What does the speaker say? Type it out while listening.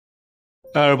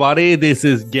Hi everybody, this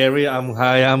is Gary.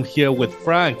 I'm here with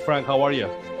Frank. Frank, how are you?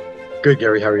 Good,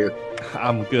 Gary. How are you?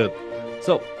 I'm good.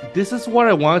 So this is what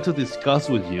I wanted to discuss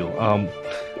with you.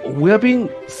 We have been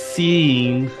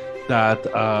seeing that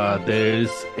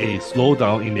there's a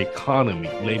slowdown in the economy.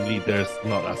 Lately, there's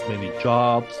not as many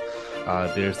jobs.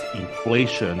 There's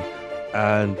inflation,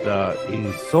 and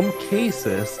in some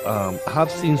cases, I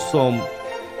have seen some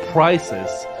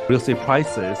prices, real estate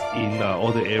prices in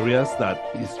other areas that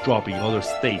is dropping in other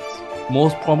states.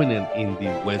 Most prominent in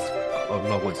the west, or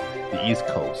not west, the east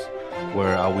coast,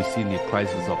 where we see the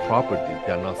prices of property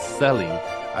they're not selling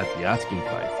at the asking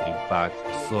price. In fact,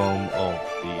 some of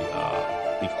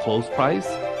the closed price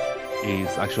is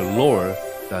actually lower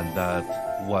than that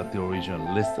what the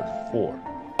original listed for.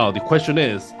 Now the question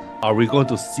is, are we going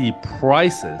to see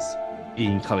prices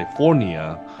in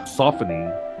California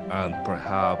softening and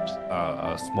perhaps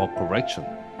a small correction?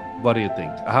 What do you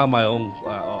think? I have my own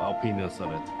opinions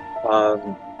on it.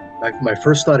 Um, my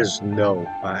first thought is no.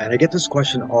 And I get this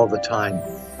question all the time.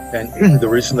 And the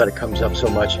reason that it comes up so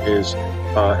much is,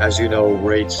 as you know,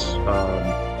 rates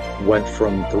went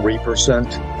from 3%,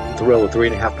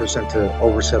 3.5% to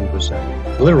over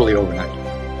 7%, literally overnight.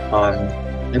 Um,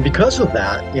 and because of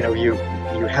that,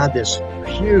 you had this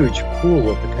huge pool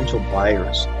of potential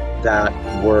buyers that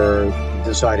were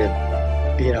decided,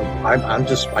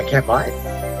 I can't buy it.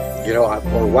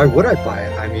 Or why would I buy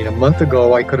it? I mean, a month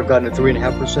ago I could have gotten a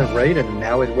 3.5% rate, and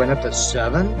now it went up to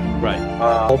 7. Right.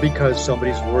 All because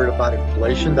somebody's worried about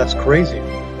inflation. That's crazy.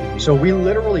 So we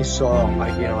literally saw, and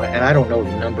I don't know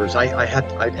the numbers. I'd have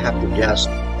to guess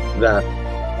that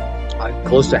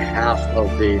close to half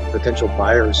of the potential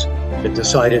buyers had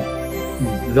decided,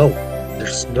 no,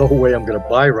 there's no way I'm going to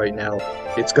buy right now.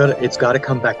 It's got to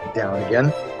come back down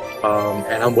again,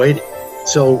 and I'm waiting.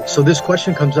 So this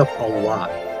question comes up a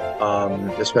lot.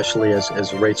 Especially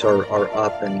as rates are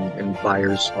up and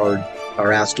buyers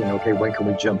are asking, okay, when can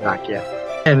we jump back in?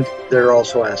 And they're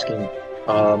also asking,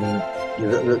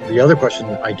 the other question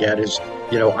I get is,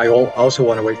 I also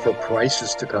want to wait for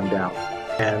prices to come down.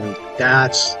 And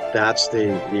that's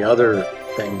the other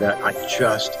thing that I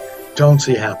just don't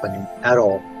see happening at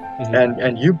all. Mm-hmm.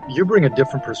 And you bring a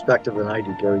different perspective than I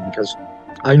do, Gary, because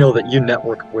I know that you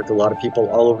network with a lot of people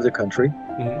all over the country,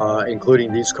 mm-hmm.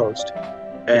 Including the East Coast.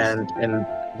 And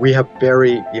we have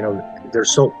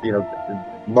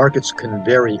markets can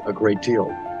vary a great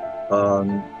deal,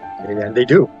 and they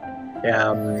do.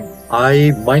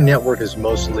 My network is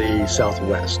mostly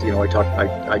Southwest.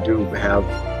 I do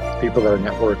have people that are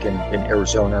network in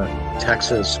Arizona,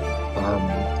 Texas,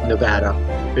 Nevada.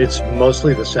 It's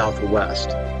mostly the Southwest,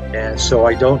 and so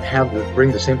I don't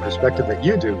bring the same perspective that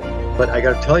you do. But I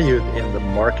got to tell you, in the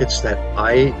markets that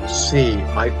I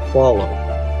follow,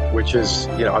 which is,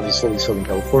 obviously Southern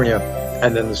California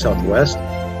and then the Southwest,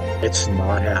 it's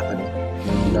not happening.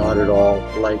 Not at all.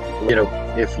 Like,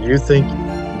 if you think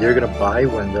you're going to buy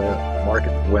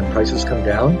when prices come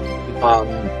down,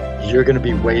 you're going to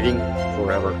be waiting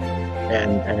forever.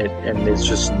 And it's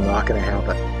just not going to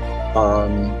happen.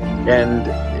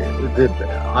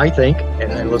 I think,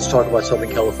 and let's talk about Southern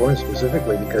California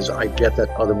specifically, because I get that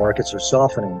other markets are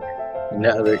softening.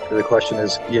 Now the question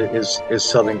is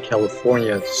Southern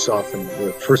California softened?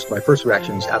 My first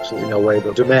reaction is absolutely no way.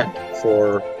 The demand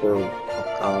for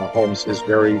homes is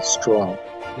very strong,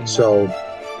 mm-hmm. So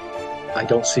I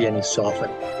don't see any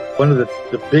softening. One of the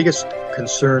biggest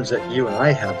concerns that you and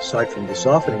I have, aside from the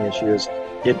softening issue, is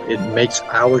it makes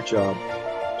our job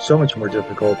so much more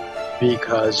difficult,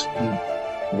 because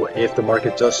if the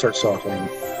market does start softening,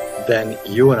 then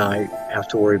you and I have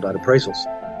to worry about appraisals.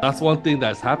 That's one thing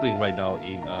that's happening right now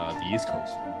in the East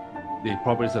Coast. The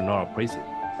properties are not appraising.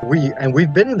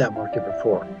 We've been in that market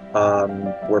before,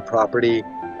 where property,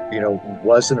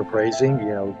 wasn't appraising.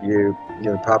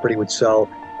 Property would sell.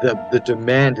 The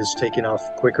demand is taking off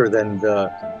quicker than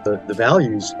the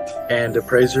values, and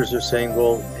appraisers are saying,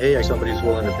 well, hey, somebody's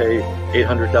willing to pay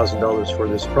 $800,000 for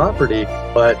this property,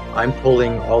 but I'm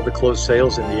pulling all the closed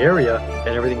sales in the area,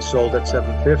 and everything sold at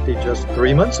 $750 just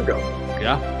 3 months ago.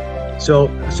 Yeah. So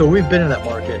we've been in that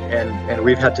market, and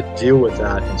we've had to deal with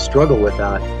that and struggle with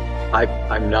that.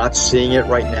 I'm not seeing it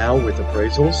right now with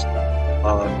appraisals.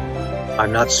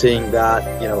 I'm not seeing that,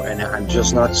 and I'm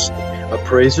just not.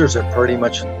 Appraisers are pretty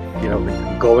much,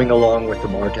 going along with the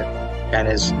market. And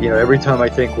as every time I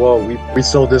think, whoa, we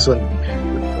sold this one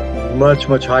much,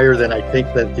 much higher than I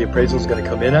think that the appraisal is going to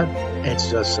come in at, it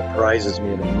just surprises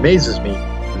me and amazes me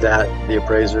that the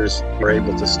appraisers are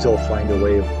able to still find a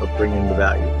way of bringing the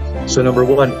value. So number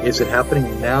one, is it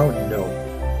happening now? No.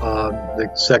 The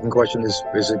second question is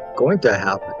it going to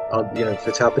happen? If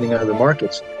it's happening in other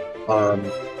markets,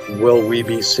 will we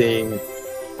be seeing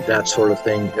that sort of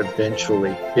thing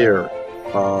eventually here?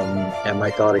 And my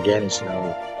thought again is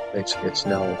no. It's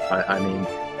no. I mean,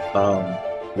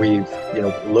 we've,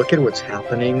 look at what's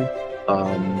happening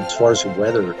as far as the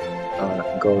weather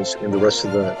goes in the rest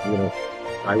of the,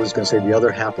 I was going to say the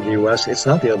other half of the U.S. It's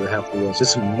not the other half of the U.S.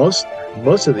 It's most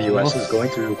of the U.S. is going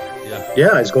through,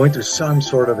 is going through some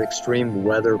sort of extreme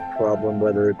weather problem,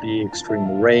 whether it be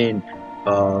extreme rain,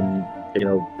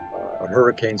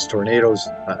 hurricanes, tornadoes.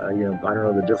 I don't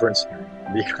know the difference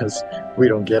because we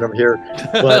don't get them here.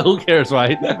 But who cares,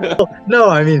 right? No,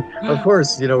 I mean, of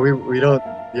course, we don't.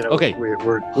 Okay.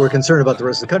 We're concerned about the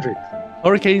rest of the country.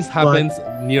 Hurricanes happens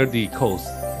near the coast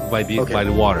by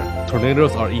the water.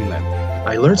 Tornadoes are inland.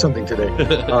 I learned something today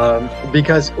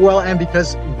because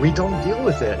we don't deal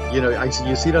with it.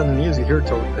 You see it on the news. You hear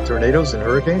tornadoes and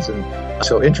hurricanes, and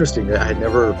so interesting. I had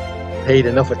never paid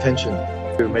enough attention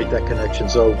to make that connection.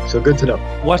 So good to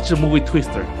know. Watch the movie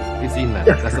Twister. It's inland.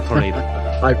 That's a tornado.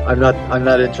 I'm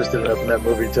not interested enough in that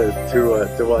movie to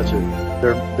watch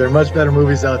it. There are much better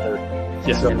movies out there.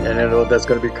 Yes. And I know that's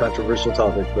going to be a controversial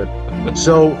topic, but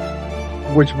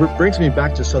which brings me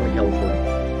back to Southern California.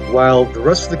 While the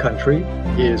rest of the country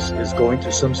is going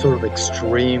through some sort of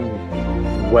extreme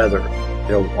weather,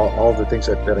 all the things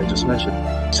that I just mentioned,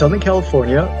 Southern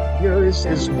California,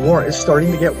 is warm. It's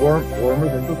starting to get warmer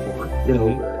than before.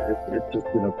 It's just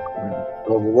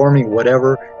global warming,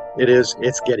 whatever it is,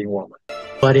 it's getting warmer,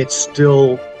 but it's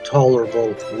still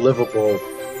tolerable, livable,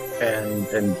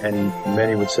 and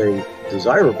many would say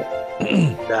desirable.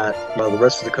 That while the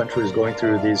rest of the country is going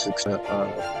through these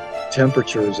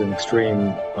temperatures and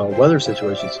extreme weather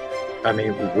situations, I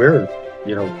mean,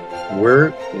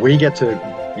 we get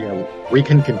to, we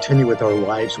can continue with our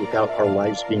lives without our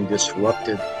lives being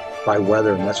disrupted by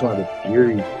weather, and that's one of the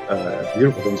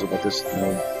beautiful things about this,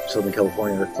 Southern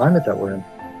California, the climate that we're in,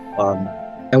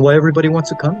 and why everybody wants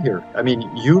to come here. I mean,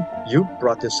 you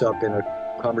brought this up in a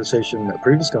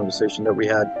previous conversation that we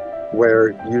had,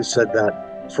 where you said that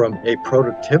from a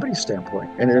productivity standpoint,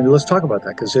 and let's talk about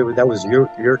that, because that was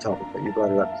your topic that you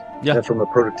brought it up. Yeah. That from a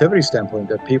productivity standpoint,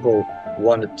 that people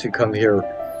wanted to come here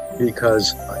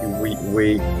because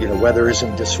we weather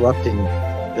isn't disrupting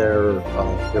their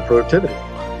productivity.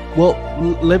 Well,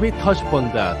 let me touch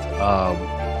upon that.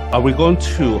 Are we going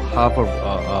to have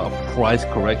a price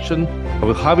correction? Are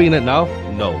we having it now?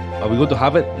 No. Are we going to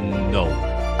have it? No.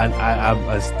 And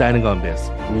I'm standing on this.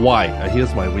 Why? And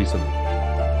here's my reason.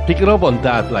 Picking up on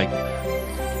that,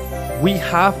 we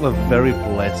have a very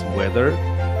blessed weather.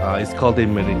 It's called the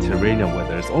Mediterranean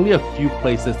weather. There's only a few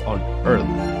places on Earth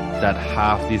that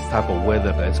have this type of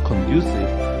weather that is conducive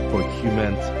for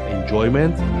human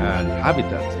enjoyment and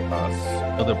habitat.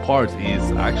 Other parts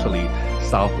is actually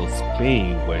south of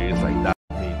Spain, where it's like that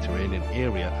Mediterranean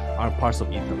area are parts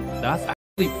of Italy. That's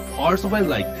actually parts of it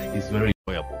is very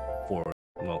enjoyable for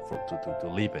to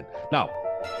live in. Now,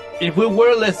 if we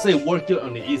were, let's say, working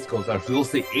on the East Coast as real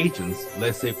estate agents,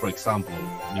 let's say, for example,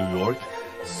 New York,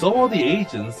 some of the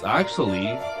agents actually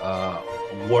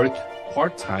work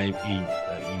part-time in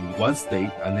one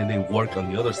state, and then they work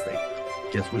on the other state.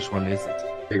 Guess which one is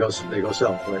it? They go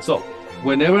south, right? So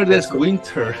whenever there's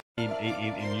winter in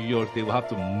New York, they will have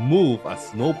to move a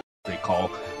snow, they call,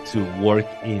 to work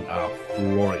in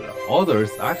Florida.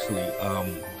 Others actually,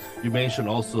 you mentioned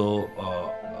also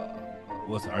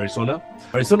was Arizona.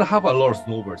 Arizona have a lot of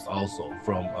snowbirds also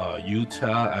from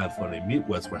Utah and from the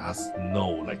Midwest, where it has snow,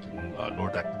 like in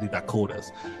North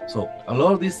Dakotas. So a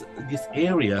lot of these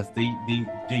areas,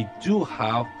 they do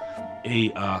have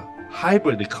a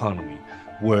hybrid economy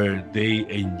where they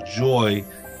enjoy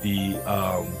the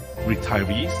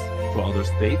retirees from other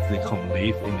states. They come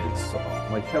live in it.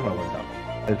 My camera went up.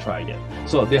 I'll try again.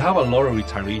 So they have a lot of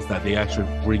retirees that they actually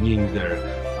bring in their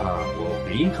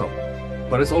the income,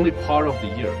 but it's only part of the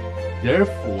year.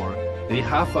 Therefore, they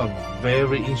have a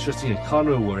very interesting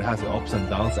economy where it has ups and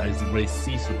downs, and it's very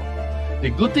seasonal. The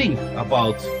good thing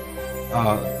about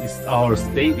our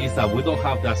state is that we don't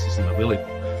have that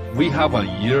seasonality. We have a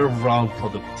year-round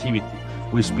productivity,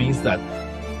 which means that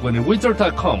when the winter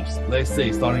time comes, let's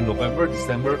say starting November,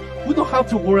 December, we don't have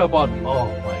to worry about, oh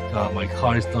my God, my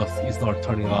car is not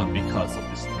turning on because of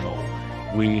the snow.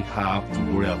 We have to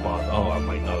worry about, oh, I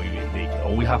might not even make it,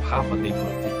 or we have half a day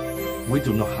productivity. We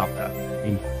do not have that.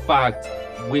 In fact,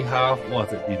 we have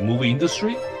the movie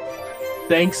industry.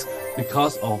 Thanks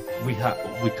because we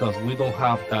don't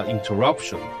have that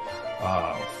interruption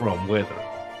from weather.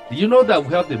 Do you know that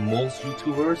we have the most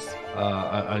YouTubers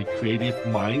and creative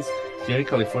minds here in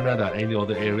California than any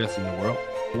other areas in the world?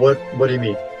 What do you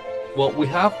mean? Well, we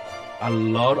have a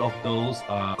lot of those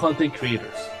content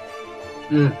creators.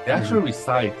 They actually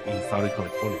reside in Southern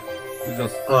California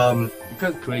because you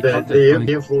can create the content.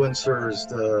 influencers,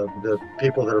 the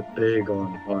people that are big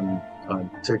on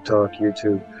TikTok,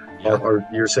 YouTube, Yeah, are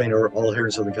you're saying are all here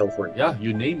in Southern California? yeah,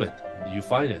 you name it, you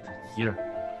find it here.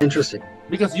 Interesting.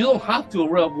 Because you don't have to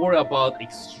worry about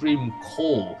extreme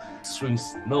cold, extreme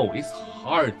snow. It's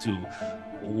hard to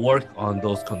work on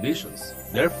those conditions.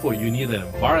 Therefore, you need an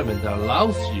environment that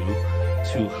allows you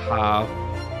to have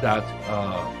that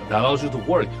allows you to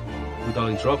work without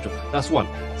interruption. That's one.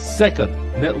 Second,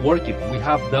 networking. We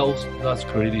have those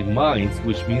creative minds,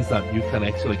 which means that you can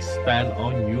actually expand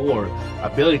on your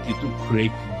ability to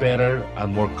create better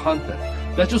and more content.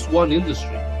 That's just one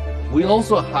industry. We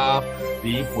also have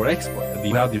the import-export. We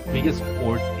have the biggest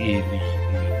port in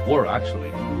the world,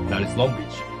 actually. That is Long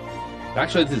Beach.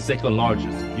 Actually, it's the second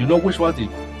largest. You know which one is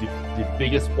the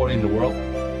biggest port in the world?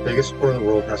 Biggest port in the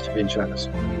world has to be in China.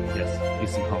 Yes,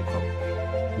 it's in Hong Kong.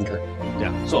 Okay.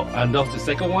 Yeah. So, and that's the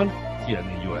second one here in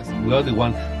the U.S. They're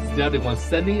the one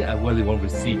sending and we're the one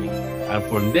receiving. And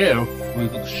from there, we're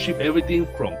going to ship everything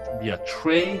from via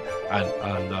train and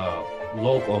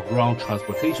local ground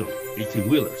transportation,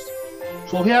 18-wheelers.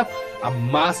 So we have a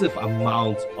massive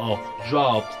amount of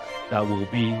jobs that will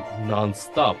be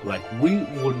non-stop. Like we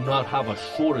would not have a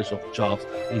shortage of jobs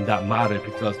in that matter,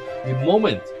 because the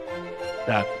moment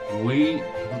that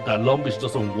Long Beach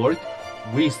doesn't work,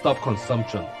 we stop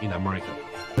consumption in America.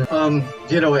 And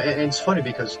it's funny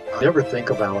because I never think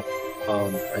about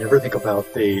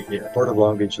the Port of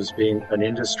Long Beach as being an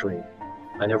industry.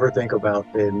 I never think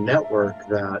about the network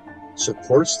that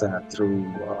supports that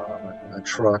through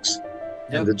trucks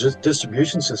and the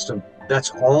distribution system.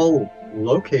 That's all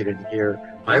located here.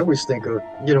 I always think of,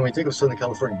 when you think of Southern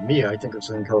California, I think of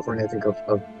Southern California, I think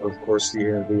of course, the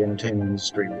entertainment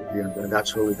industry.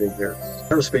 That's really big there.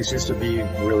 Aerospace used to be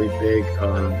really big,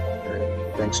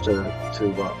 thanks to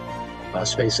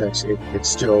SpaceX.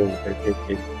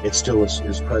 It still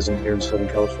is present here in Southern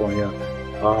California.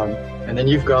 And then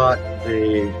you've got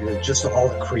just all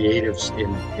the creatives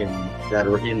that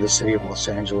are in the city of Los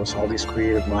Angeles, all these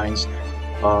creative minds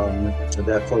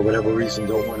that for whatever reason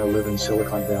don't want to live in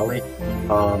Silicon Valley.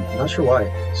 I'm not sure why.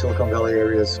 Silicon Valley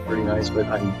area is pretty nice, but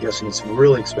I'm guessing it's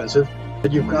really expensive.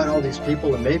 But you've got all these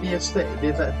people, and maybe it's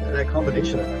that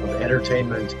combination of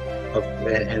entertainment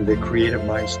and the creative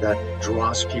minds that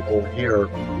draws people here,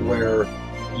 where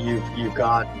you've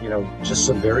got just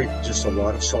a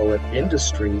lot of solid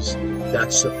industries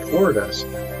that support us.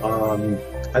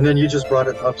 And then you just brought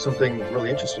up something really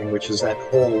interesting, which is that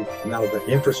whole the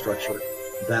infrastructure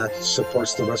that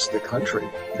supports the rest of the country,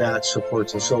 that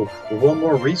supports us. So one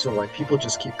more reason why people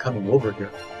just keep coming over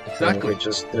here. Exactly.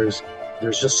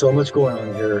 There's just so much going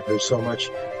on here. There's so much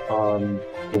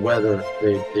the weather,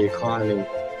 the economy,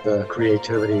 the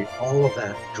creativity, all of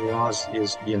that draws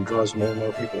more and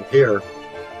more people here.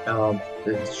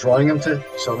 It's drawing them to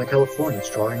Southern California. It's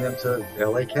drawing them to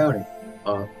LA County.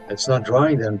 It's not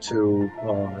drawing them to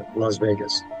Las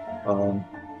Vegas,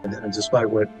 and despite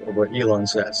what Elon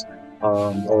says,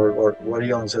 or what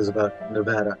Elon says about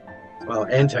Nevada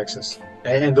and Texas,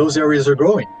 and those areas are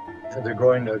growing. They're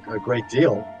growing a great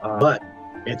deal, but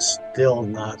it's still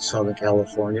not Southern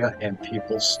California, and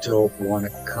people still want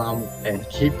to come and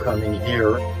keep coming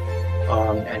here.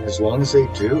 And as long as they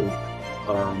do,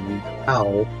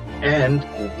 and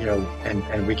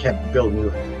we can't build new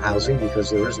housing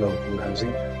because there is no new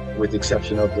housing, with the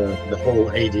exception of the whole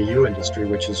ADU industry,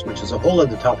 which is a whole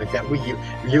other topic that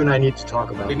you and I need to talk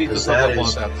about. We need to talk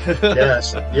about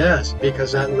that. yes,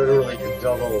 because that literally can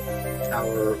double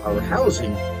our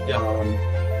housing,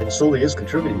 and slowly is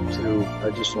contributing to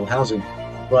additional housing.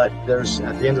 But at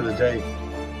the end of the day,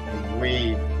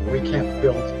 we can't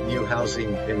build new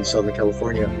housing in Southern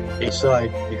California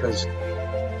inside because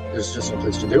there's just no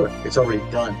place to do it. It's already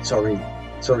done. It's already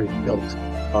built.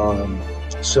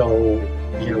 So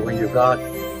when you've got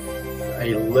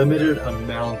a limited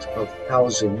amount of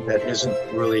housing that isn't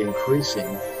really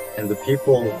increasing, and the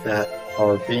people that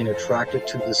are being attracted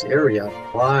to this area,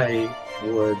 why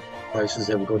would prices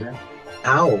ever go down?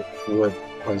 How would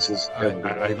prices ever go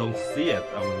down? I don't see it.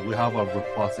 I mean, we have a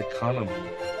robust economy.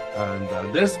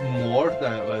 And there's more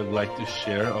that I'd like to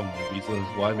share on the reasons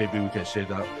why. Maybe we can say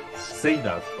that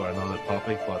for another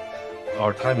topic, but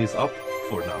our time is up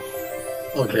for now.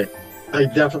 Okay. I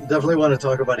definitely want to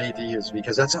talk about ADUs,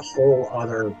 because that's a whole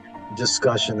other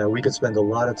discussion that we could spend a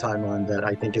lot of time on, that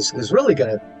I think is really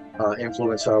going to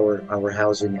influence our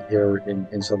housing here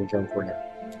in Southern California.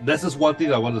 This is one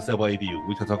thing I want to say about ADU.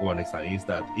 We can talk about next time, is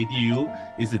that ADU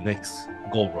is the next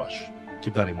gold rush.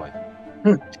 Keep that in mind.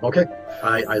 Okay,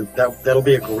 that'll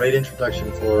be a great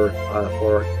introduction for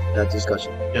that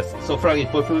discussion. Yes. So Frank,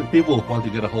 if people want to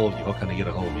get a hold of you, how can they get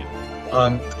a hold of you?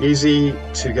 Easy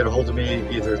to get a hold of me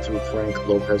either through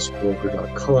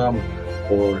franklopezbroker.com,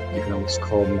 or you can always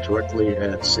call me directly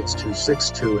at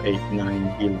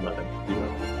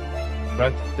 626-289-1111.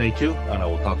 Frank, thank you, and I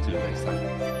will talk to you next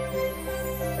time.